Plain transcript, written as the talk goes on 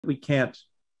We can't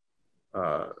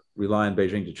rely on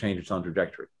Beijing to change its own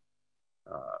trajectory.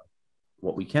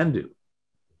 What we can do,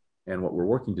 and what we're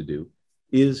working to do,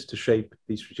 is to shape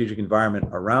the strategic environment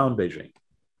around Beijing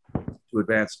to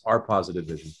advance our positive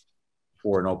vision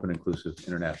for an open, inclusive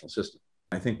international system.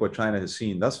 I think what China has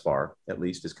seen thus far, at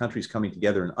least, is countries coming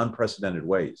together in unprecedented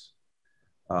ways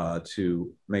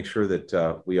to make sure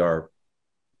that we are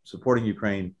supporting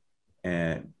Ukraine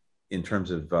and in terms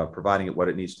of providing it what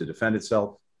it needs to defend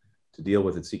itself, to deal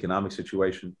with its economic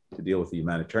situation, to deal with the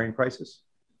humanitarian crisis,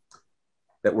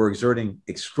 that we're exerting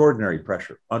extraordinary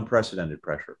pressure, unprecedented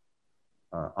pressure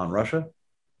on Russia.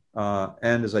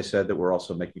 And as I said, that we're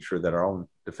also making sure that our own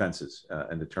defenses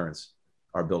and deterrence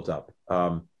are built up.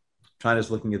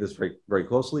 China's looking at this very, very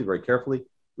closely, very carefully.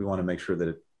 We want to make sure that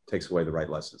it takes away the right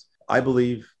lessons. I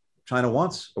believe China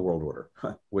wants a world order,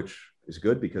 which is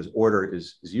good because order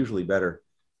is usually better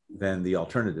than the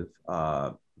alternative.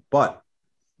 But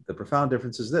the profound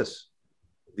difference is this: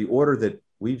 the order that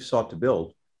we've sought to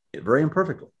build, very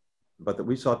imperfectly, but that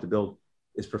we sought to build,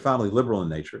 is profoundly liberal in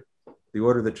nature. The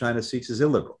order that China seeks is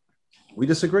illiberal. We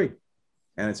disagree.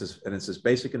 And it's as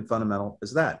basic and fundamental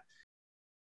as that.